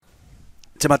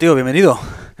Chema, tío, bienvenido.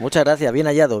 Muchas gracias, bien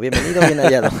hallado, bienvenido, bien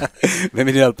hallado.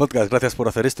 Bienvenido al podcast, gracias por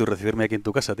hacer esto y recibirme aquí en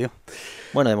tu casa, tío.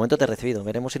 Bueno, de momento te he recibido,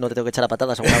 veremos si no te tengo que echar a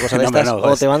patadas o alguna cosa de No, hombre, estas,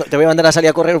 no, o te voy a mandar a salir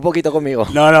a correr un poquito conmigo.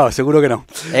 No, seguro que no.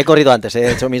 He corrido antes,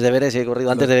 he hecho mis deberes y he corrido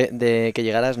antes de que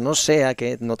llegaras, no sea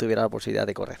que no tuviera la posibilidad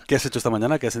de correr. ¿Qué has hecho esta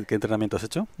mañana? ¿Qué entrenamiento has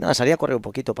hecho? Nada, salí a correr un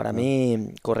poquito, para mí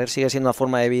correr sigue siendo una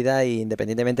forma de vida y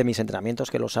independientemente de mis entrenamientos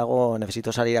que los hago,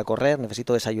 necesito salir a correr,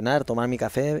 necesito desayunar, tomar mi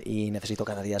café y necesito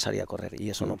cada día salir a correr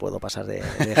y eso no puedo pasar de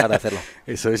dejar de hacerlo.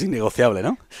 Eso es innegociable,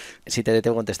 ¿no? Si te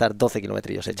tengo que contestar, 12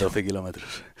 kilómetros he hecho. 12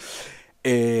 kilómetros.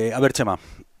 A ver, Chema,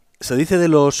 se dice de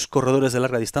los corredores de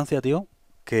larga distancia, tío,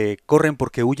 que corren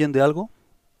porque huyen de algo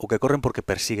o que corren porque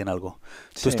persiguen algo.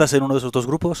 ¿Tú estás en uno de esos dos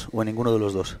grupos o en ninguno de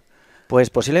los dos? Pues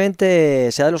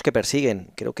posiblemente sea de los que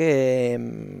persiguen. Creo que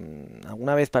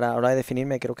alguna vez, para hora de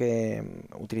definirme, creo que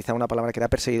utilizaba una palabra que era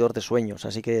perseguidor de sueños.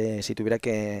 Así que si tuviera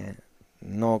que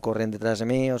no corren detrás de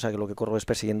mí, o sea que lo que corro es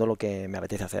persiguiendo lo que me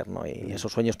apetece hacer, ¿no? Y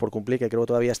esos sueños por cumplir, que creo que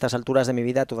todavía a estas alturas de mi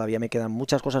vida todavía me quedan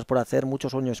muchas cosas por hacer,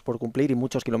 muchos sueños por cumplir y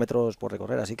muchos kilómetros por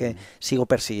recorrer. Así que sigo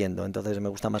persiguiendo. Entonces me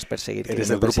gusta más perseguir que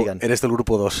me persigan. Eres del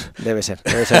grupo 2. Debe ser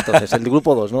entonces. El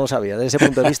grupo 2, no lo sabía. Desde ese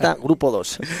punto de vista, grupo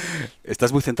 2.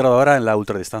 Estás muy centrado ahora en la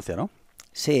ultradistancia, ¿no?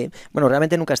 Sí, bueno,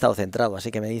 realmente nunca he estado centrado,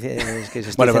 así que me dices que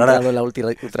si estoy centrado en la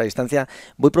ultradistancia,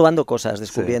 voy probando cosas,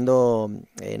 descubriendo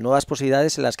nuevas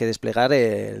posibilidades en las que desplegar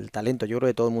el talento. Yo creo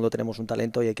que todo el mundo tenemos un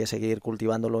talento y hay que seguir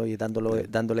cultivándolo y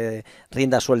dándole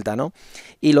rienda suelta, ¿no?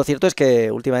 Y lo cierto es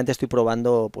que últimamente estoy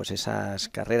probando pues esas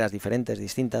carreras diferentes,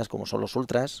 distintas, como son los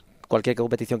ultras. Cualquier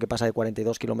competición que pasa de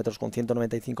 42 kilómetros con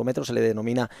 195 metros se le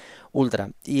denomina ultra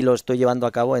y lo estoy llevando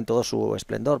a cabo en todo su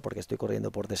esplendor porque estoy corriendo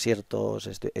por desiertos,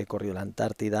 he corrido la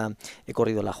Antártida, he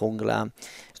corrido la jungla,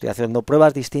 estoy haciendo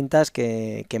pruebas distintas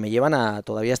que me llevan a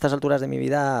todavía a estas alturas de mi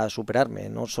vida a superarme,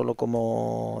 no solo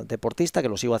como deportista, que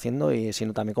lo sigo haciendo,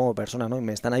 sino también como persona, ¿no? Y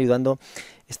me están ayudando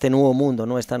este nuevo mundo,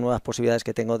 ¿no? Estas nuevas posibilidades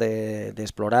que tengo de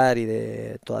explorar y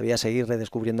de todavía seguir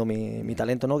redescubriendo mi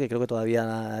talento, ¿no? Que creo que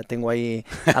todavía tengo ahí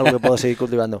algo que puedo seguir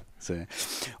cultivando. Sí.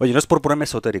 Oye, no es por ponerme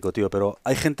esotérico, tío, pero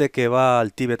hay gente que va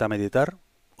al Tíbet a meditar,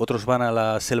 otros van a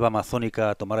la selva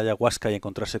amazónica a tomar ayahuasca y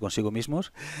encontrarse consigo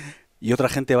mismos, y otra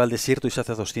gente va al desierto y se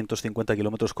hace 250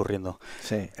 kilómetros corriendo.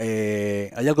 Sí.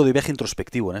 Hay algo de viaje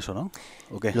introspectivo en eso, ¿no?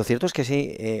 ¿O qué? Lo cierto es que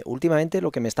sí. Últimamente lo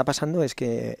que me está pasando es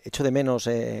que echo de menos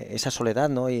esa soledad,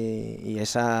 ¿no? Y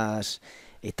esas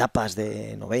etapas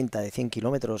de 90, de 100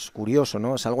 kilómetros. Curioso,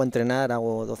 ¿no? Salgo a entrenar,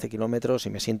 hago 12 kilómetros y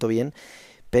me siento bien,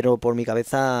 pero por mi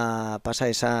cabeza pasa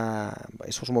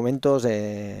esos momentos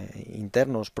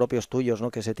internos, propios tuyos, ¿no?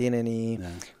 Que se tienen y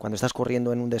cuando estás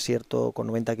corriendo en un desierto con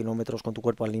 90 kilómetros, con tu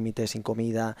cuerpo al límite, sin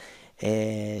comida,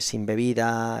 sin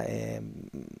bebida,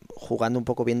 jugando un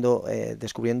poco,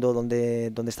 descubriendo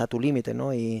dónde está tu límite,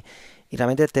 ¿no? Y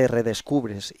realmente te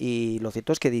redescubres y lo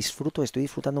cierto es que estoy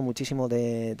disfrutando muchísimo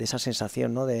de esa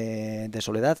sensación, ¿no? de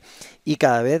soledad y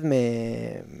cada vez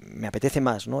me apetece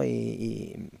más, ¿no?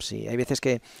 Y sí, hay veces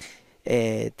que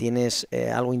tienes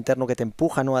algo interno que te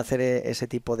empuja, ¿no? a hacer ese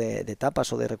tipo de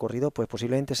etapas o de recorrido, pues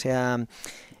posiblemente sea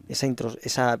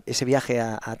ese viaje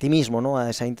a ti mismo, ¿no?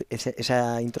 A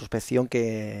esa introspección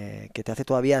que te hace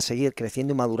todavía seguir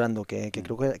creciendo y madurando, que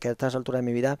creo que a estas alturas de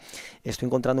mi vida estoy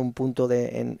encontrando un punto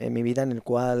en mi vida en el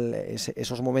cual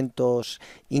esos momentos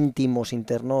íntimos,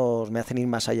 internos, me hacen ir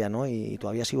más allá, ¿no? Y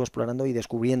todavía sigo explorando y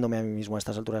descubriéndome a mí mismo a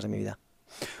estas alturas de mi vida.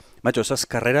 Macho, esas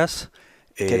carreras...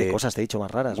 ¿Qué de cosas te he dicho más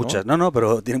raras? Muchas, no,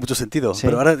 pero tiene mucho sentido. Sí.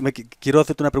 Pero ahora quiero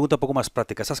hacerte una pregunta un poco más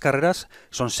práctica. Esas carreras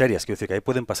son serias, quiero decir que ahí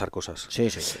pueden pasar cosas. Sí.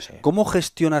 ¿Cómo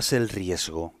gestionas el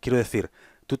riesgo? Quiero decir,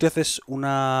 tú te haces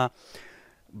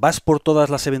vas por todas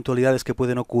las eventualidades que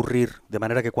pueden ocurrir, de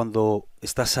manera que cuando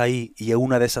estás ahí y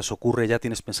una de esas ocurre ya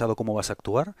tienes pensado cómo vas a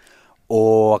actuar,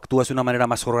 o actúas de una manera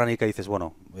más orgánica y dices,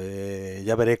 bueno,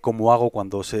 ya veré cómo hago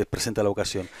cuando se presente la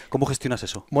ocasión. ¿Cómo gestionas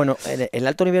eso? Bueno, el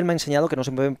alto nivel me ha enseñado que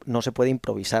no se puede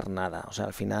improvisar nada. O sea,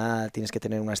 al final tienes que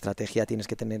tener una estrategia, tienes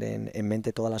que tener en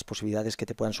mente todas las posibilidades que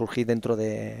te puedan surgir dentro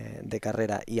de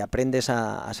carrera y aprendes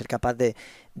a ser capaz de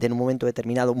en un momento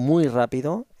determinado, muy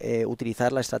rápido,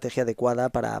 utilizar la estrategia adecuada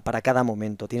para cada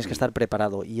momento. Tienes que estar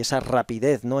preparado y esa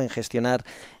rapidez, ¿no? en gestionar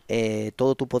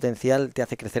todo tu potencial te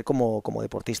hace crecer como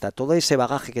deportista. Todo ese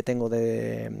bagaje que tengo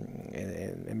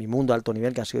en mi mundo a alto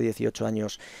nivel, que han sido 18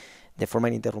 años de forma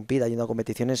ininterrumpida yendo a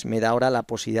competiciones, me da ahora la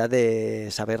posibilidad de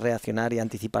saber reaccionar y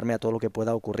anticiparme a todo lo que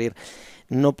pueda ocurrir.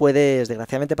 No puedes,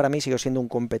 desgraciadamente para mí sigo siendo un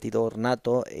competidor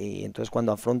nato, y entonces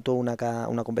cuando afronto una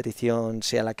competición,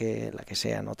 sea la que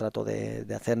sea, no trato de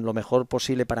hacer lo mejor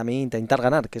posible para mí, intentar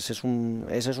ganar, que ese es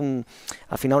un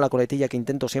al final la coletilla que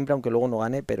intento siempre, aunque luego no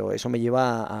gane, pero eso me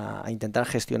lleva a intentar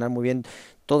gestionar muy bien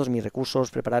todos mis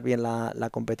recursos, preparar bien la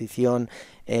competición,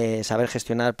 saber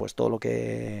gestionar pues todo lo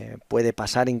que puede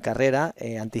pasar en carrera,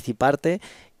 anticiparte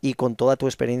y con toda tu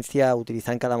experiencia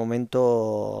utilizar en cada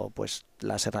momento pues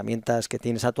las herramientas que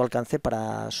tienes a tu alcance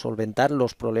para solventar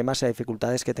los problemas y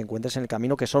dificultades que te encuentres en el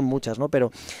camino, que son muchas, ¿no? Pero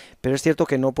es cierto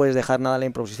que no puedes dejar nada a la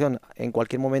improvisación. En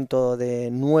cualquier momento de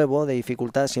nuevo, de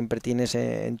dificultad, siempre tienes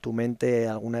en tu mente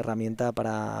alguna herramienta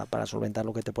para solventar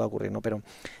lo que te pueda ocurrir, ¿no? Pero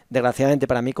desgraciadamente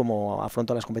para mí, como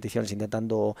afronto las competiciones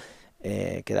intentando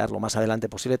quedar lo más adelante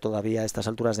posible, todavía a estas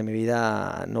alturas de mi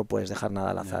vida no puedes dejar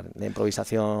nada al azar. De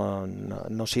improvisación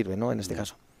no sirve, ¿no? En este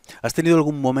caso. ¿Has tenido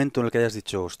algún momento en el que hayas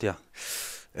dicho, hostia,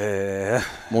 aquí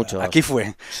Muchos,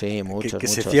 fue, sí, que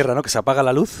se muchos. cierra, ¿no? Que se apaga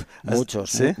la luz?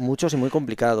 ¿Sí? Muchos y muy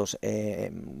complicados.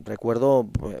 Recuerdo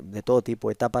de todo tipo,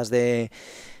 etapas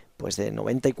pues de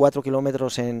 94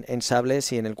 kilómetros en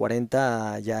sables y en el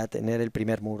 40 ya tener el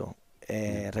primer muro.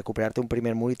 Recuperarte un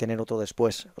primer muro y tener otro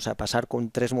después. O sea, pasar con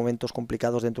 3 momentos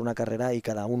complicados dentro de una carrera y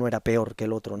cada uno era peor que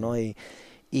el otro, ¿no?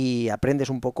 Y aprendes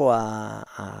un poco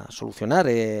a solucionar.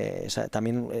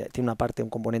 También tiene una parte, un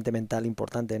componente mental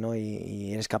importante, ¿no?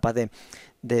 Y eres capaz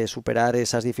de superar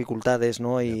esas dificultades,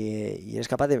 ¿no? Y eres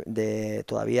capaz de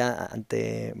todavía,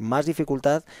 ante más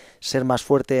dificultad, ser más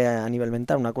fuerte a nivel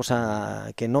mental. Una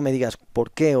cosa que no me digas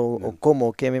por qué o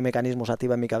cómo, qué mecanismos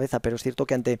activa en mi cabeza, pero es cierto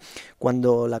que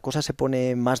cuando la cosa se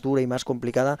pone más dura y más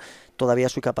complicada, todavía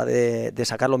soy capaz de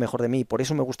sacar lo mejor de mí. Por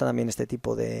eso me gusta también este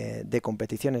tipo de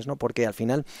competiciones, ¿no? Porque al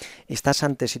final estás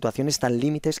ante situaciones tan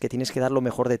límites que tienes que dar lo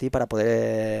mejor de ti para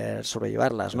poder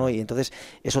sobrellevarlas, ¿no? Y entonces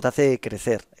eso te hace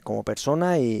crecer como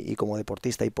persona y como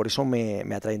deportista, y por eso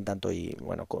me atraen tanto. Y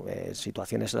bueno,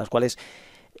 situaciones en las cuales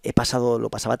lo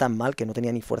pasaba tan mal que no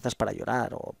tenía ni fuerzas para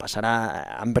llorar, o pasar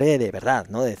hambre de verdad,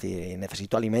 ¿no? Es decir,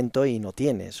 necesito alimento y no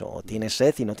tienes, o tienes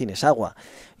sed y no tienes agua,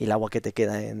 y el agua que te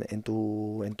queda en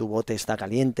tu bote está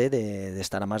caliente de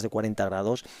estar a más de 40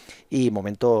 grados, y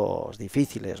momentos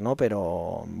difíciles, ¿no?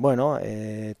 Pero bueno,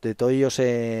 de todo ello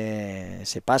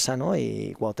se pasa, ¿no?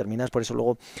 Y cuando terminas, por eso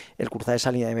luego el cruzar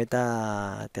esa línea de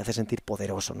meta te hace sentir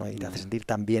poderoso, ¿no? Y te hace sentir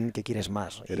tan bien que quieres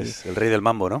más. Eres el rey del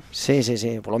mambo, ¿no? Sí, sí,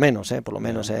 sí, por lo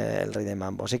menos el rey de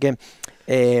mambo. Así que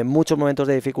muchos momentos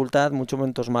de dificultad, muchos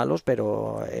momentos malos,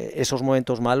 pero esos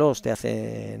momentos malos te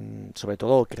hacen, sobre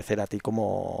todo, crecer a ti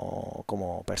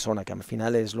como persona, que al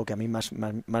final es lo que a mí más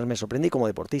me sorprende, y como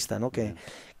deportista, ¿no? Que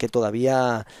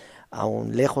todavía,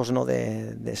 aún lejos, ¿no?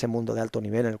 de ese mundo de alto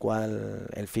nivel en el cual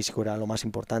el físico era lo más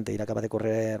importante y era capaz de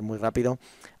correr muy rápido,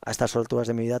 a estas alturas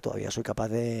de mi vida todavía soy capaz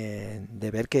de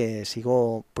ver que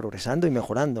sigo progresando y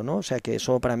mejorando, ¿no? O sea que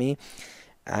eso para mí,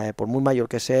 por muy mayor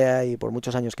que sea y por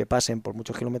muchos años que pasen, por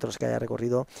muchos kilómetros que haya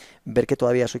recorrido, ver que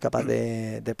todavía soy capaz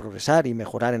de progresar y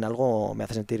mejorar en algo me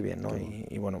hace sentir bien, ¿no?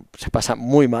 Y bueno, se pasa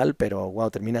muy mal, pero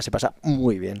cuando termina se pasa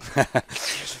muy bien.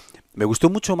 Me gustó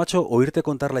mucho, macho, oírte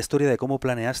contar la historia de cómo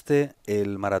planeaste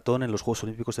el maratón en los Juegos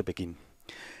Olímpicos de Pekín.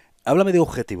 Háblame de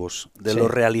objetivos, de lo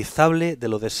Sí. realizable, de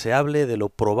lo deseable, de lo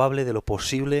probable, de lo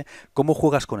posible. ¿Cómo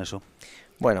juegas con eso?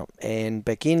 Bueno, en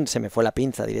Pekín se me fue la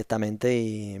pinza directamente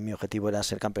y mi objetivo era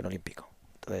ser campeón olímpico.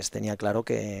 Entonces tenía claro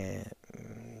que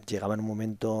llegaba en un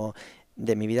momento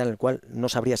de mi vida en el cual no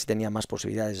sabría si tenía más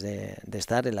posibilidades de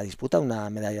estar en la disputa de una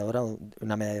medalla de oro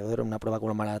en una prueba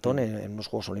como el maratón en unos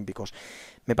Juegos Olímpicos.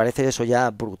 Me parece eso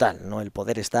ya brutal, ¿no? El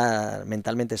poder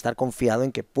mentalmente estar confiado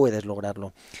en que puedes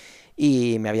lograrlo.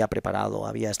 Y me había preparado,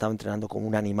 había estado entrenando como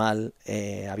un animal,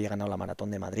 había ganado la maratón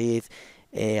de Madrid,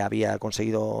 había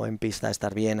conseguido en pista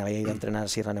estar bien, había ido a entrenar a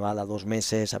Sierra Nevada 2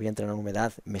 meses, había entrenado en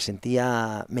humedad, me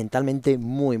sentía mentalmente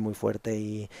muy muy fuerte,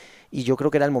 y yo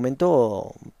creo que era el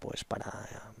momento pues para,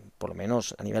 por lo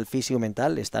menos a nivel físico y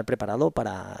mental, estar preparado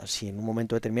para, si en un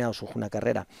momento determinado surge una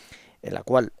carrera en la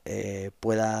cual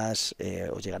puedas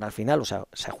o llegar al final, o sea,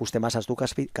 se ajuste más a tus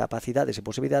capacidades y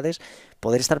posibilidades,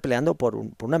 poder estar peleando por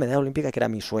una medalla olímpica, que era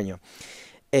mi sueño.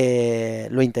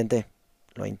 Lo intenté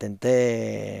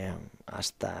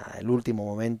hasta el último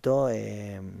momento,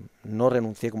 no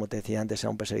renuncié, como te decía antes,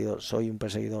 soy un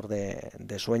perseguidor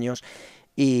de sueños,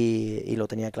 y lo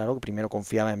tenía claro, que primero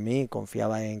confiaba en mí,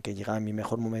 confiaba en que llegaba en mi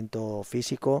mejor momento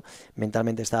físico,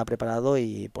 mentalmente estaba preparado,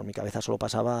 y por mi cabeza solo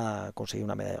pasaba a conseguir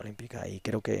una medalla olímpica. Y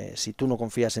creo que si tú no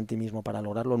confías en ti mismo para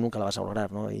lograrlo, nunca la vas a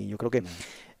lograr, ¿no? Y yo creo que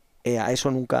a eso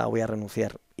nunca voy a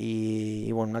renunciar.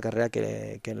 y bueno, una carrera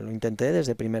que lo intenté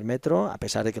desde el primer metro, a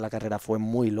pesar de que la carrera fue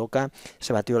muy loca.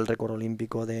 Se batió el récord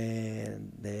olímpico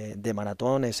de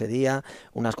maratón ese día,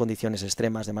 unas condiciones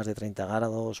extremas de más de 30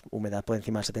 grados, humedad por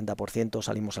encima del 70%,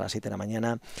 salimos a las 7 de la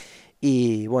mañana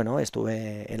y bueno,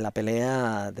 estuve en la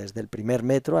pelea desde el primer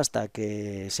metro hasta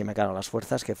que se me acabaron las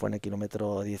fuerzas, que fue en el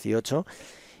kilómetro 18.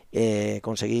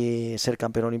 Conseguí ser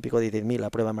campeón olímpico de 10.000 la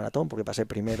prueba de maratón, porque pasé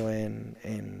primero en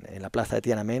la plaza de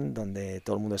Tiananmen, donde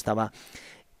todo el mundo estaba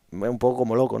un poco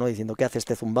como loco, ¿no? Diciendo, ¿qué hace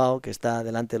este zumbao que está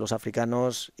delante de los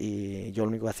africanos? Y yo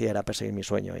lo único que hacía era perseguir mi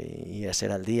sueño, y ese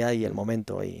era el día y el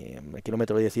momento. Y en el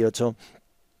kilómetro 18,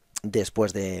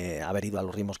 después de haber ido a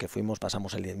los ritmos que fuimos,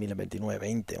 pasamos el 10.000 en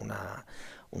 29:20,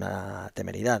 una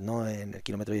temeridad, ¿no? En el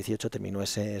kilómetro 18 terminó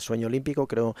ese sueño olímpico.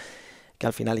 Creo que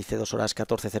al final hice 2 horas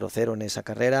 14:00 en esa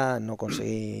carrera, no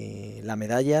conseguí la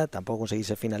medalla, tampoco conseguí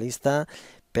ser finalista,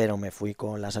 pero me fui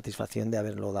con la satisfacción de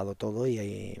haberlo dado todo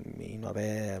y no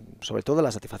haber, sobre todo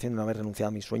la satisfacción de no haber renunciado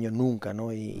a mi sueño nunca,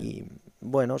 ¿no? Y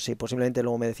bueno, sí, posiblemente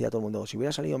luego me decía todo el mundo, si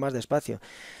hubiera salido más despacio,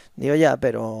 digo ya,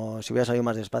 pero si hubiera salido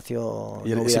más despacio Y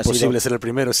no es hubiera imposible sido... ser el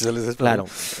primero si sales despacio. Claro,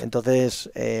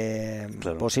 entonces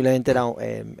Claro. posiblemente era,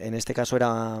 en este caso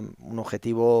era un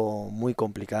objetivo muy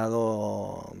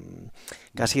complicado,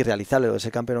 casi irrealizable, lo de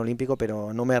ser campeón olímpico,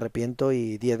 pero no me arrepiento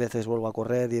y 10 veces vuelvo a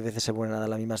correr, 10 veces se vuelven a dar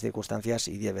las mismas circunstancias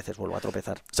y 10 veces vuelvo a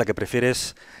tropezar. O sea, que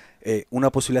prefieres una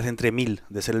posibilidad entre 1000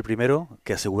 de ser el primero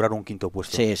que asegurar un quinto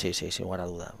puesto. Sí, sí, sí, sin lugar a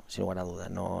duda, sin lugar a duda,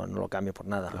 no lo cambio por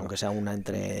nada, Claro. aunque sea una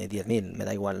entre 10.000, me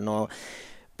da igual, no,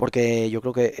 porque yo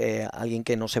creo que alguien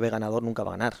que no se ve ganador nunca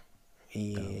va a ganar.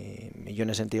 Y yo en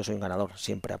ese sentido soy un ganador,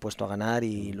 siempre apuesto a ganar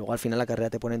y luego al final la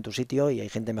carrera te pone en tu sitio y hay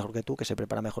gente mejor que tú, que se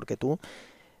prepara mejor que tú,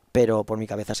 pero por mi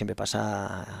cabeza siempre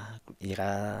pasa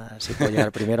llegar, si puedo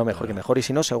llegar primero, mejor que mejor, y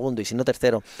si no, segundo, y si no,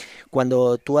 tercero.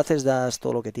 Cuando tú das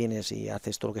todo lo que tienes y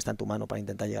haces todo lo que está en tu mano para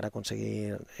intentar llegar a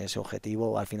conseguir ese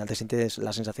objetivo, al final te sientes,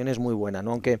 la sensación es muy buena,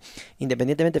 ¿no? Aunque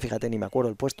independientemente, fíjate, ni me acuerdo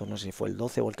el puesto, no sé si fue el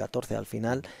 12 o el 14 al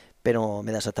final, pero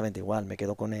me da exactamente igual, me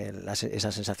quedo con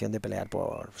esa sensación de pelear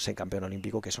por ser campeón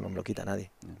olímpico, que eso no me lo quita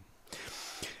nadie.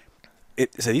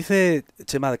 Se dice,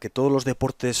 Chema, que todos los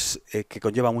deportes que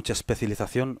conllevan mucha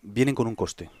especialización vienen con un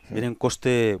coste. Vienen un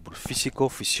coste físico,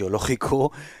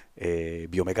 fisiológico,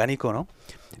 biomecánico, ¿no?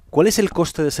 ¿Cuál es el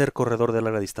coste de ser corredor de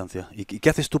larga distancia? ¿Y qué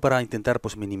haces tú para intentar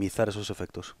minimizar esos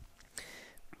efectos?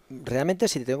 Realmente,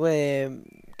 si te tengo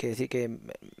que decir que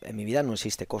en mi vida no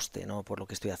existe coste, ¿no? Por lo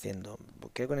que estoy haciendo.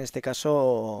 Creo que en este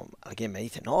caso alguien me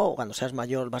dice, no, cuando seas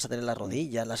mayor vas a tener las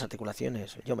rodillas, las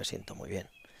articulaciones. Yo me siento muy bien.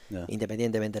 Ya.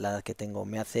 Independientemente de la edad que tengo,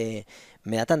 me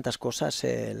da tantas cosas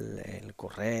el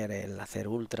correr, el hacer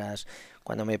ultras.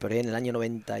 Cuando me operé en el año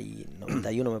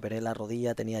 91 me operé la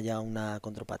rodilla, tenía ya una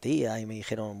contropatía y me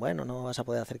dijeron, bueno, no vas a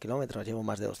poder hacer kilómetros, llevo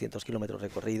más de 200 kilómetros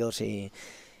recorridos y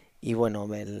bueno,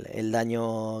 el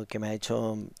daño que me ha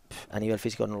hecho a nivel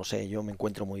físico no lo sé, yo me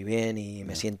encuentro muy bien y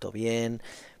me siento bien.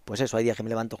 Pues eso, hay días que me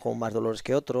levanto con más dolores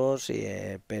que otros,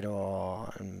 pero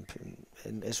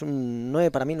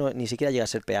para mí ni siquiera llega a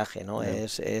ser peaje, ¿no?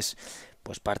 Es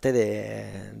pues parte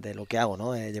de lo que hago,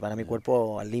 ¿no? Llevar a mi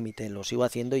cuerpo al límite, lo sigo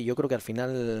haciendo y yo creo que al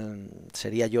final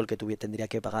sería yo el que tendría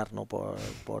que pagar, ¿no? Por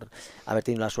haber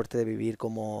tenido la suerte de vivir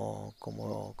como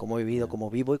he vivido,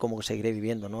 como vivo y como seguiré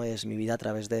viviendo, ¿no? Es mi vida a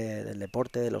través del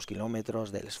deporte, de los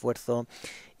kilómetros, del esfuerzo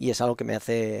y es algo que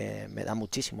me da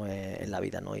muchísimo en la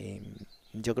vida, ¿no? Y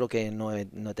yo creo que no he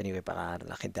tenido que pagar.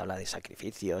 La gente habla de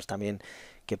sacrificios también,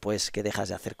 que dejas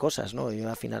de hacer cosas, ¿no? Yo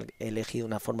al final he elegido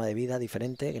una forma de vida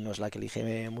diferente, que no es la que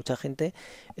elige mucha gente.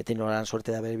 He tenido la gran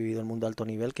suerte de haber vivido el mundo a alto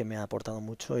nivel, que me ha aportado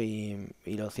mucho y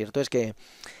lo cierto es que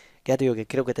ya te digo que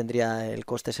creo que el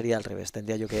coste sería al revés.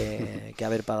 Tendría yo que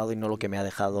haber pagado y no lo que me ha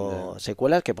dejado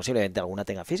secuelas, que posiblemente alguna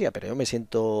tenga física, pero yo me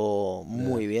siento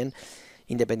muy bien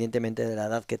independientemente de la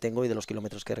edad que tengo y de los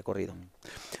kilómetros que he recorrido.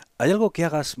 ¿Hay algo que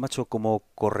hagas, macho, como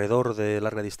corredor de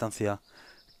larga distancia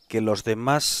que la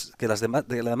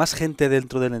demás gente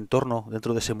dentro del entorno,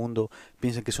 dentro de ese mundo,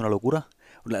 piensen que es una locura?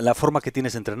 La forma que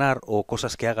tienes de entrenar o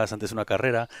cosas que hagas antes de una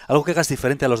carrera, algo que hagas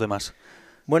diferente a los demás.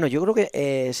 Bueno, yo creo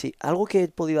que sí, algo que he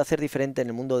podido hacer diferente en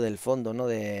el mundo del fondo, ¿no?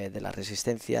 De la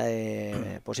resistencia,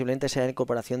 posiblemente sea la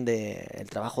incorporación del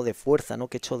trabajo de fuerza, ¿no?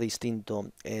 Que he hecho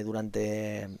distinto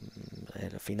durante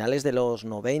finales de los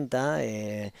 90,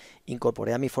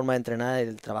 incorporé a mi forma de entrenar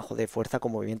el trabajo de fuerza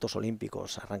con movimientos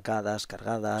olímpicos, arrancadas,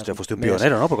 cargadas. O sea, fuiste un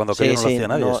pionero, ¿no? Porque cuando aquello Sí, no lo sí, hacía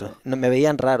nadie no, eso. me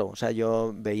veían raro, o sea,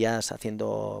 yo veías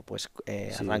haciendo pues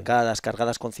Sí. arrancadas,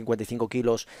 cargadas con 55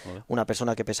 kilos, Joder. una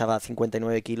persona que pesaba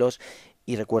 59 kilos,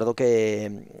 y recuerdo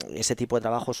que ese tipo de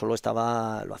trabajo solo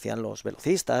lo hacían los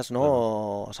velocistas, Claro.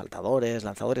 ¿no? O saltadores,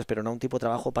 lanzadores, pero no un tipo de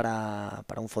trabajo para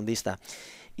un fondista.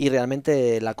 Y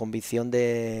realmente la convicción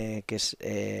de que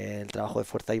el trabajo de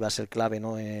fuerza iba a ser clave,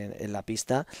 ¿no? En la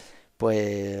pista,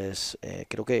 pues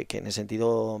creo que en ese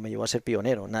sentido me llevó a ser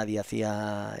pionero. Nadie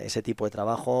hacía ese tipo de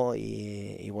trabajo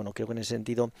y bueno, creo que en ese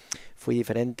sentido fui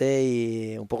diferente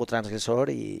y un poco transgresor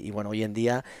y bueno, hoy en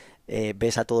día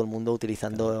ves a todo el mundo Claro.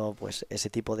 utilizando pues ese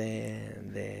tipo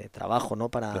de trabajo, ¿no?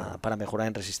 Claro. Para mejorar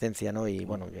en resistencia, ¿no? Y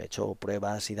bueno, yo he hecho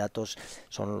pruebas y datos,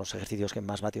 son los ejercicios que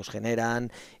más vatios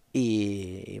generan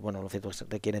y bueno, lo cierto es que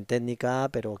requieren técnica,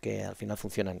 pero que al final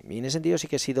funcionan. Y en ese sentido sí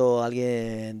que he sido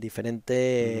alguien Ujú.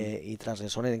 diferente y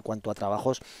transgresor en cuanto a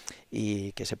trabajos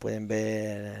y que se pueden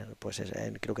ver, pues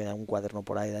creo que hay un cuaderno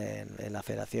por ahí en la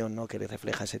federación, ¿no? Que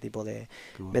refleja ese tipo Qué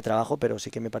bueno. de trabajo, pero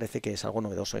sí que me parece que es algo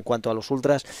novedoso. En cuanto a los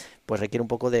ultras, pues requiere un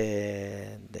poco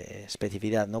de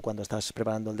especificidad, ¿no? Cuando estás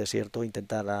preparando el desierto,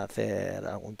 intentar hacer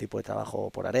algún tipo de trabajo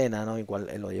por arena, ¿no? Igual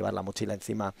lo de llevar la mochila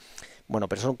encima, bueno,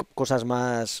 pero son cosas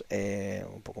más,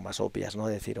 un poco más obvias, ¿no?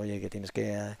 Decir, oye, que tienes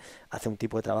que hacer un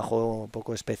tipo de trabajo un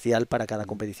poco especial para cada Ujú.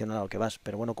 competición a la que vas.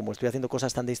 Pero bueno, como estoy haciendo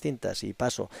cosas tan distintas y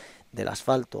paso del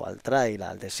asfalto al trail,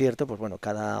 al desierto, pues bueno,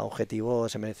 cada objetivo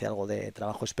se merece algo de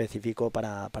trabajo específico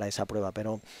para esa prueba.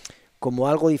 Pero como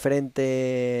algo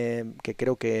diferente que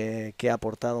creo que ha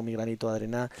aportado mi granito de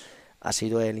arena ha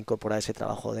sido el incorporar ese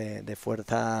trabajo de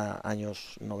fuerza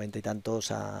años 90 y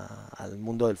tantos al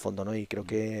mundo del fondo, ¿no? Y creo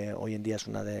que hoy en día es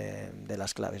una de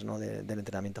las claves, ¿no? Del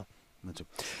entrenamiento. Macho.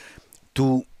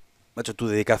 Tu, macho, tu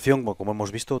dedicación, bueno, como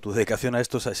hemos visto, tu dedicación a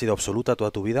esto ha sido absoluta toda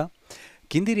tu vida.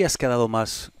 ¿Quién dirías que ha dado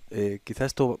más? Quizá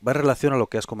esto va en relación a lo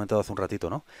que has comentado hace un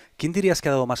ratito, ¿no? ¿Quién dirías que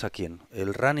ha dado más a quién?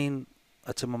 ¿El running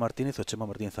a Chema Martínez o Chema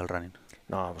Martínez al running?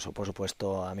 No, por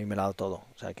supuesto, a mí me lo ha dado todo.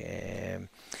 O sea que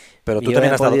Pero yo he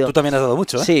tú podido. también has dado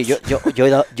mucho, ¿eh? Sí,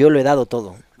 yo lo he dado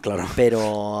todo. Claro.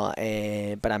 Pero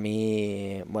para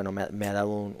mí, bueno, me ha dado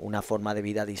una forma de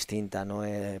vida distinta, ¿no?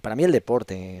 Para mí el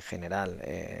deporte en general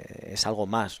es algo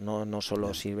más, ¿no? No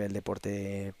solo Ya. sirve el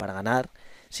deporte para ganar,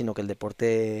 sino que el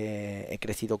deporte he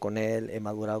crecido con él, he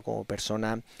madurado como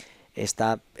persona,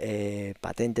 está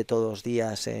patente todos los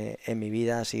días en mi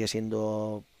vida, sigue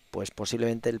siendo pues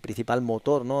posiblemente el principal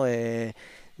motor, ¿no?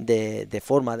 De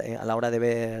forma a la hora de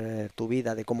ver tu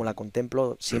vida, de cómo la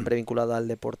contemplo, siempre vinculado al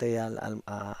deporte,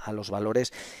 a los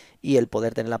valores y el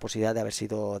poder tener la posibilidad de haber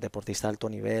sido deportista de alto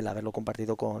nivel, haberlo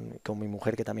compartido con mi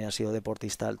mujer que también ha sido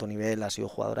deportista de alto nivel, ha sido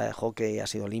jugadora de hockey, ha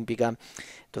sido olímpica.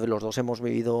 Entonces los dos hemos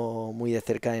vivido muy de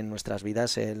cerca en nuestras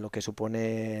vidas lo que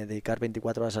supone dedicar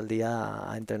 24 horas al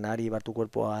día a entrenar y llevar tu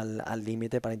cuerpo al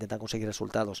límite para intentar conseguir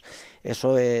resultados.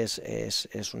 Eso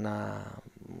es una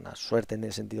suerte en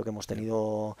el sentido que hemos Ya.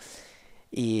 tenido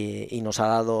y nos ha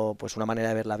dado pues una manera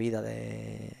de ver la vida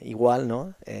igual,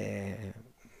 ¿no?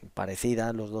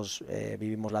 Parecida, los dos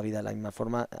vivimos la vida de la misma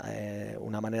forma,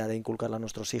 una manera de inculcarla a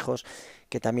nuestros hijos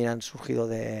que también han surgido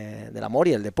del amor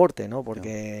y el deporte, ¿no? Ya.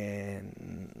 Porque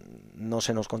no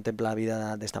se nos contempla la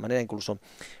vida de esta manera, incluso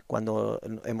cuando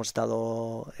hemos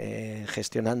estado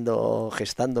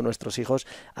gestando nuestros hijos,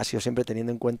 ha sido siempre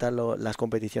teniendo en cuenta las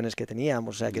competiciones que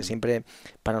teníamos, o sea que Mm. siempre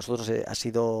para nosotros ha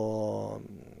sido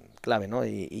clave, ¿no?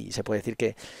 Y se puede decir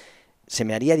que se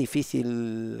me haría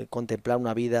difícil contemplar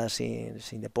una vida sin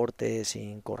deporte,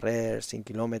 sin correr, sin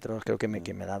kilómetros. Creo que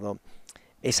Mm. me ha dado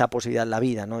esa posibilidad en la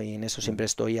vida, ¿no? Y en eso Mm. siempre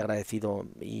estoy agradecido.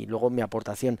 Y luego mi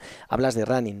aportación, hablas de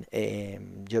running,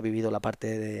 yo he vivido yo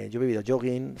he vivido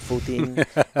jogging, footing,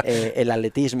 el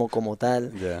atletismo como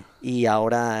tal, Ya. y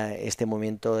ahora este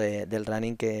movimiento del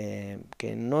running que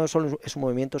no solo es un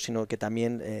movimiento, sino que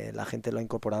también la gente lo ha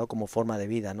incorporado como forma de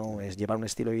vida, ¿no? Es llevar un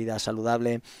estilo de vida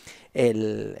saludable,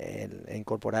 el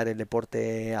incorporar el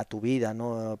deporte a tu vida,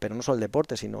 ¿no? Pero no solo el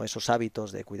deporte, sino esos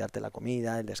hábitos de cuidarte la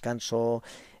comida, el descanso,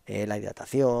 la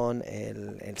hidratación,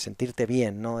 el sentirte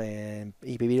bien, ¿no?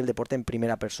 Y vivir el deporte en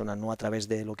primera persona, no a través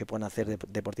de lo que pueden hacer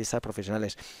deportistas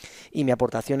profesionales. Y mi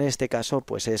aportación en este caso,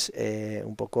 pues es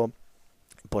un poco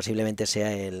posiblemente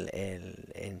sea el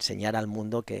enseñar al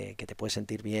mundo que te puedes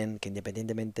sentir bien, que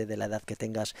independientemente de la edad que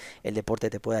tengas, el deporte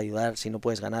te puede ayudar. Si no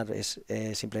puedes ganar,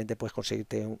 simplemente puedes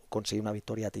conseguir una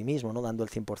victoria a ti mismo, ¿no? Dando el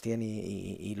 100%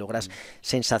 y logras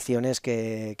sensaciones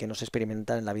que no se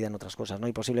experimentan en la vida en otras cosas, ¿no?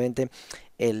 Y posiblemente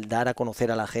el dar a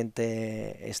conocer a la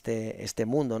gente este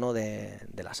mundo, ¿no? de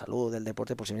la salud, del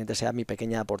deporte, posiblemente sea mi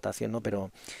pequeña aportación, ¿no?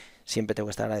 Pero siempre tengo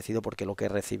que estar agradecido porque lo que he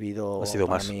recibido Ha sido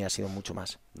para más. mí ha sido mucho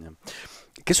más. Yeah.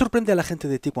 ¿Qué sorprende a la gente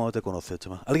de ti cuando te conoce,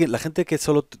 Chema? La gente que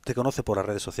solo te conoce por las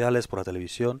redes sociales, por la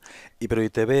televisión, pero y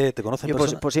te ve, te conoce en Yo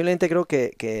persona. posiblemente creo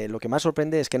que lo que más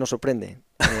sorprende es que no sorprende.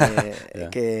 Yeah.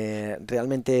 Que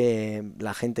realmente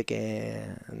la gente que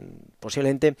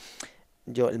posiblemente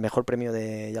yo el mejor premio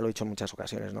ya lo he dicho en muchas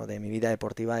ocasiones, ¿no? De mi vida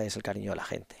deportiva es el cariño de la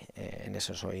gente. En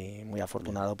eso soy muy Yeah.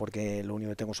 afortunado porque lo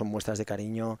único que tengo son muestras de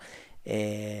cariño,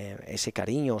 ese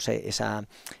cariño, esa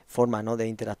forma, ¿no? de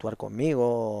interactuar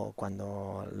conmigo,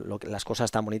 cuando las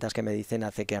cosas tan bonitas que me dicen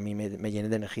hace que a mí me llene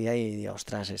de energía y diga,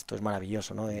 ostras, esto es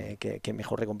maravilloso, ¿no? ¿Qué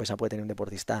mejor recompensa puede tener un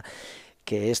deportista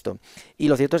que esto? Y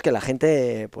lo cierto es que la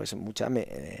gente, pues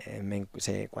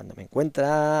cuando me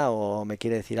encuentra o me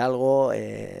quiere decir algo,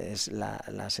 es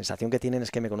la sensación que tienen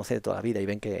es que me conoce de toda la vida y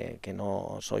ven que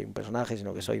no soy un personaje,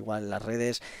 sino que soy igual en las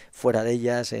redes, fuera de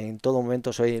ellas, en todo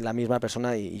momento soy la misma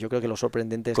persona y yo creo que lo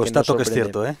sorprendente es que no Constato que es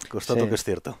sorprende. cierto, ¿eh? Constato que Sí. es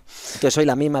cierto. Entonces soy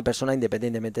la misma persona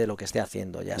independientemente de lo que esté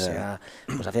haciendo, ya Yeah. sea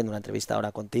pues haciendo una entrevista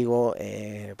ahora contigo,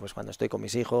 pues cuando estoy con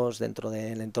mis hijos, dentro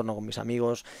del entorno con mis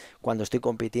amigos, cuando estoy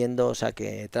compitiendo, o sea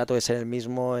que trato de ser el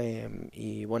mismo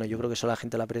y bueno, yo creo que eso la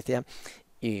gente lo aprecia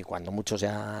y cuando muchos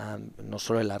ya, no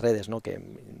solo en las redes, ¿no? Que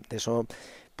de eso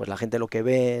pues la gente lo que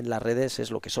ve en las redes es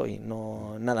lo que soy,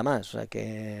 no nada más. O sea,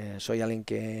 que soy alguien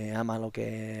que ama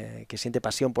que siente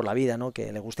pasión por la vida, ¿no?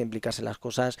 Que le gusta implicarse en las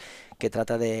cosas, que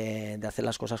trata de hacer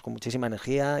las cosas con muchísima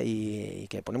energía y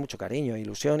que pone mucho cariño,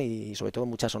 ilusión y sobre todo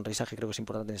mucha sonrisa, que creo que es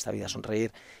importante en esta vida,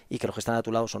 sonreír y que los que están a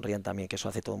tu lado sonrían también, que eso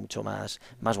hace todo mucho más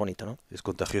bonito, ¿no? Es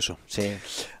contagioso. Sí.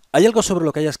 ¿Hay algo sobre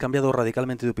lo que hayas cambiado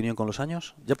radicalmente de opinión con los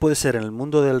años? Ya puede ser en el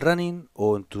mundo del running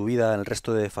o en tu vida, en el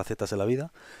resto de facetas de la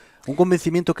vida. Un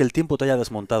convencimiento que el tiempo te haya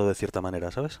desmontado de cierta manera,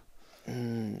 ¿sabes?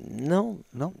 No,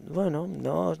 ¿No? bueno,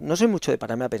 no soy mucho de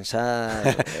pararme a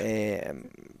pensar.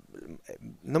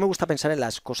 No me gusta pensar en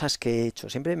las cosas que he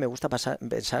hecho. Siempre me gusta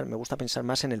me gusta pensar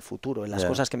más en el futuro, en las Yeah.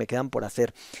 cosas que me quedan por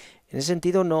hacer. En ese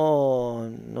sentido,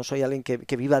 no soy alguien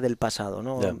que viva del pasado,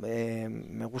 ¿no? Yeah.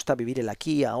 Me gusta vivir el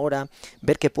aquí, ahora,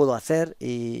 ver qué puedo hacer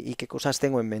y qué cosas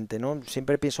tengo en mente, ¿no?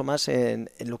 Siempre pienso más en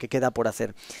lo que queda por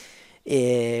hacer.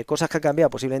 Cosas que han cambiado,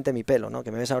 posiblemente mi pelo, ¿no?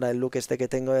 Que me ves ahora el look este que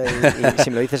tengo y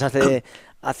si me lo dices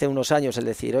hace unos años, el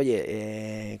decir,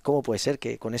 oye, ¿cómo puede ser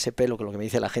que con ese pelo, que lo que me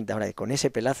dice la gente ahora, que con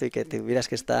ese pelazo y que tuvieras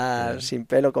que estar sin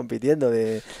pelo compitiendo,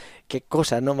 qué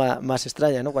cosa, ¿no? Más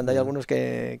extraña, ¿no? Cuando hay algunos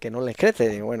que no les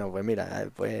crece. Y bueno, pues mira,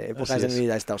 pues épocas Así de mi es.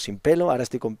 vida he estado sin pelo, ahora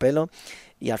estoy con pelo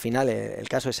y al final el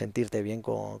caso es sentirte bien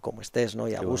como estés, ¿no?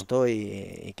 Y a Qué bueno. gusto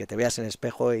y que te veas en el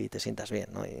espejo y te sientas bien,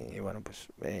 ¿no? Y bueno, pues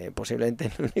posiblemente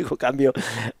el único cambio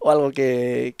o algo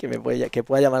que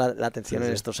pueda llamar la atención Sí,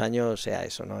 en sí. estos años sea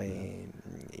eso, ¿no?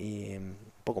 Y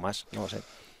poco más, no lo sé.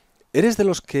 ¿Eres de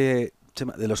los que,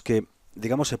 Chema, de los que,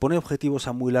 digamos, se pone objetivos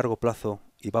a muy largo plazo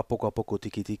y va poco a poco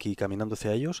tiki tiki caminando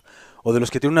hacia ellos? ¿O de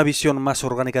los que tiene una visión más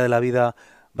orgánica de la vida,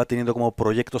 va teniendo como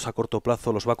proyectos a corto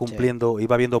plazo, los va Sí. cumpliendo y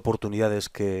va viendo oportunidades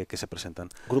que se presentan?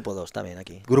 Grupo 2 también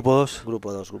aquí. Grupo 2,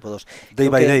 Grupo 2. day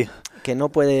Creo by day. que no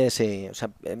puede, sí, o sea,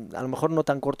 a lo mejor no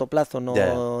tan corto plazo, Ya,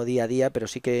 ya. no día a día, pero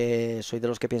sí que soy de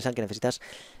los que piensan que necesitas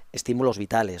estímulos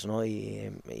vitales, ¿no?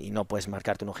 Y no puedes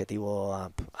marcarte un objetivo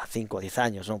a 5 o 10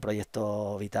 años, ¿no? Un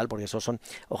proyecto vital, porque esos son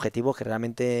objetivos que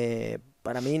realmente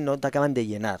para mí no te acaban de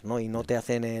llenar, ¿no? Y no te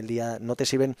hacen el día, no te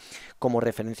sirven como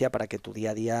referencia para que tu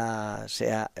día a día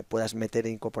puedas meter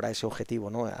e incorporar ese objetivo,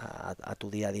 ¿no? A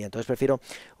tu día a día. Entonces prefiero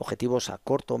objetivos a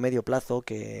corto o medio plazo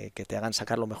que te hagan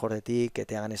sacar lo mejor de ti, que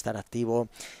te hagan estar activo,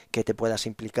 que te puedas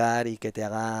implicar y que te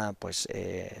haga pues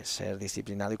ser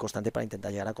disciplinado y constante para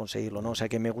intentar llegar a conseguirlo, ¿no? O sea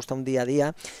que me gusta un día a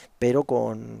día, pero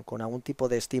con algún tipo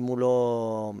de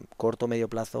estímulo corto o medio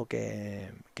plazo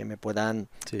que me puedan...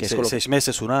 Sí, Que es con lo 6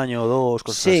 meses, un año, dos,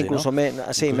 cosas Sí, así, ¿no? sí, Incluso,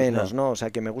 menos, ya, ¿no? O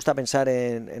sea, que me gusta pensar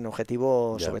en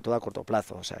objetivos, ya. sobre todo a corto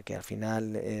plazo. O sea, que al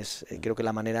final creo que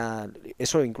la manera,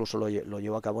 eso incluso lo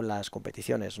llevo a cabo en las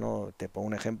competiciones, ¿no? Te pongo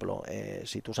un ejemplo.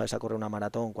 Si tú sabes a correr una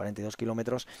maratón, 42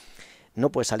 kilómetros, no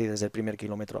puedes salir desde el primer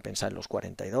kilómetro a pensar en los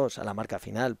 42, a la marca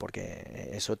final, porque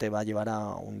eso te va a llevar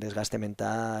a un desgaste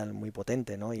mental muy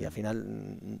potente, ¿no? Y al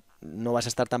final no vas a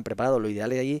estar tan preparado. Lo ideal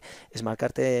de ahí es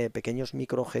marcarte pequeños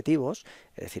microobjetivos,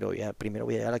 es decir, primero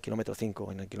voy a llegar al kilómetro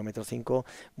 5, en el kilómetro 5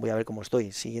 voy a ver cómo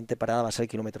estoy, siguiente parada va a ser el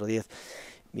kilómetro 10.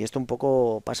 Y esto un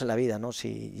poco pasa en la vida, ¿no?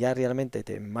 Si ya realmente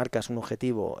te marcas un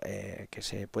objetivo que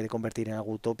se puede convertir en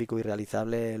algo utópico y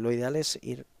realizable, lo ideal es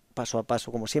ir paso a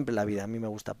paso, como siempre en la vida. A mí me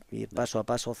gusta ir paso a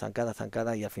paso, zancada a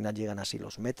zancada, y al final llegan así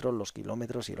los metros, los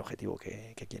kilómetros y el objetivo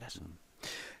que quieras.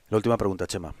 La última pregunta,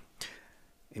 Chema.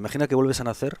 Imagina que vuelves a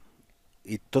nacer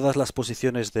y todas las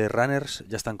posiciones de runners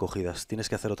ya están cogidas. Tienes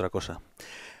que hacer otra cosa.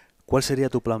 ¿Cuál sería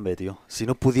tu plan B, tío? Si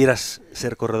no pudieras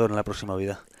ser corredor en la próxima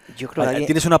vida. Yo creo que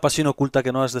 ¿Tienes una pasión oculta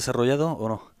que no has desarrollado o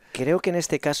no? Creo que en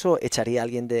este caso echaría a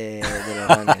alguien de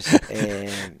los runners.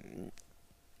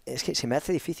 Es que se me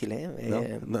hace difícil,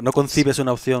 ¿eh? ¿No concibes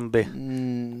una opción B?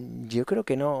 Yo creo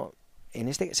que no.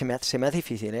 Se me hace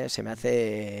difícil, ¿eh? Se me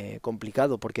hace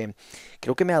complicado, porque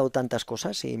creo que me ha dado tantas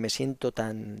cosas y me siento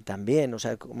tan bien. O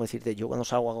sea, como decirte, yo cuando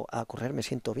salgo a correr me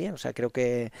siento bien. O sea, creo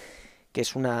que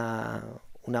es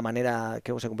una manera,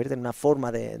 creo que se convierte en una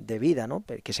forma de vida, ¿no?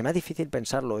 Que se me hace difícil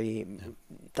pensarlo y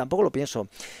tampoco lo pienso.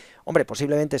 Hombre,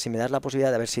 posiblemente si me das la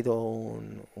posibilidad de haber sido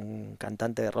un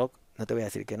cantante de rock, no te voy a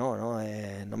decir que no, ¿no?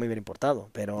 No me hubiera importado,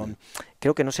 pero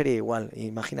creo que no sería igual.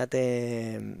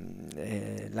 Imagínate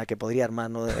la que podría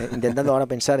armar, ¿no? Intentando ahora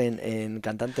pensar en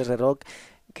cantantes de rock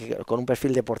con un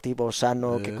perfil deportivo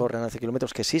sano, que corren 11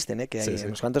 kilómetros, que existen, que hay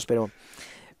unos cuantos, pero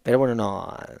bueno,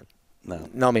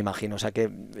 no me imagino. O sea que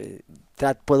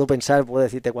puedo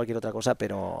decirte cualquier otra cosa,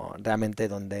 pero realmente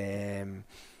donde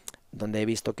he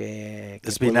visto que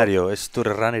es binario, es tú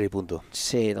eres runner y punto.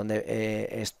 Sí,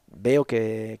 donde veo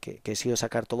que he sido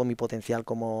sacar todo mi potencial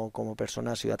como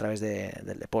persona ha sido a través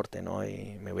del deporte, ¿no?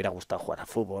 Y me hubiera gustado jugar al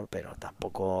fútbol, pero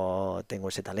tampoco tengo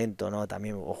ese talento, ¿no?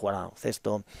 También o jugar al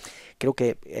baloncesto. Creo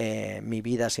que mi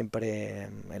vida siempre,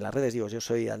 en las redes digo, yo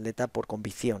soy atleta por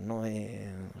convicción, ¿no?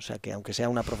 O sea que aunque sea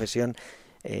una profesión,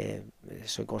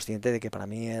 soy consciente de que para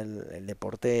mí el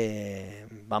deporte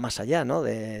va más allá, ¿no?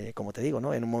 Como te digo,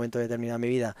 ¿no? En un momento determinado de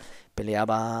mi vida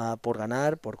peleaba por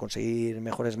ganar, por conseguir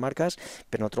mejores marcas,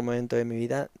 pero en otro momento de mi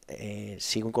vida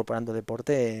sigo incorporando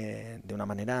deporte de una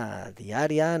manera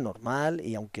diaria, normal,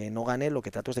 y aunque no gane, lo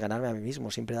que trato es de ganarme a mí mismo,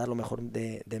 siempre dar lo mejor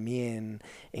de mí en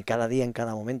cada día, en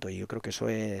cada momento, y yo creo que eso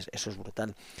es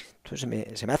brutal.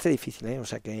 Entonces se me hace difícil, ¿eh? O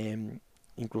sea que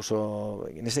incluso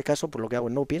en ese caso, por lo que hago,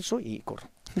 no pienso y corro.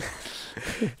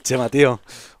 Chema, tío,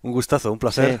 un gustazo, un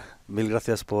placer. Sí. Mil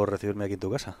gracias por recibirme aquí en tu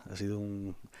casa. Ha sido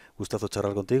un gustazo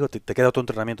charlar contigo. Te queda tu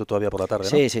entrenamiento todavía por la tarde, ¿no?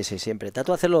 Sí, siempre.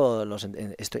 Trato de hacerlo.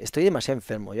 Estoy demasiado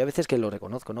enfermo. Yo a veces que lo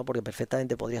reconozco, ¿no? Porque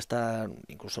perfectamente podría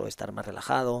incluso estar más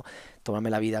relajado, tomarme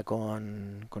la vida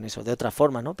con eso de otra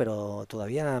forma, ¿no? Pero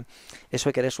todavía eso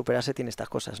de querer superarse tiene estas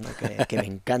cosas, ¿no? Que me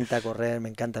encanta correr, me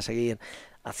encanta seguir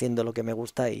haciendo lo que me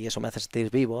gusta y eso me hace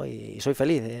sentir vivo y soy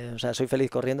feliz, ¿eh? O sea, soy feliz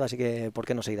corriendo, así que ¿por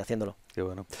qué no seguir haciéndolo? Qué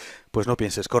bueno. Pues no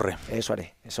pienses, corre. Eso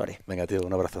haré. Venga, tío,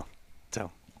 un abrazo.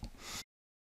 Chao.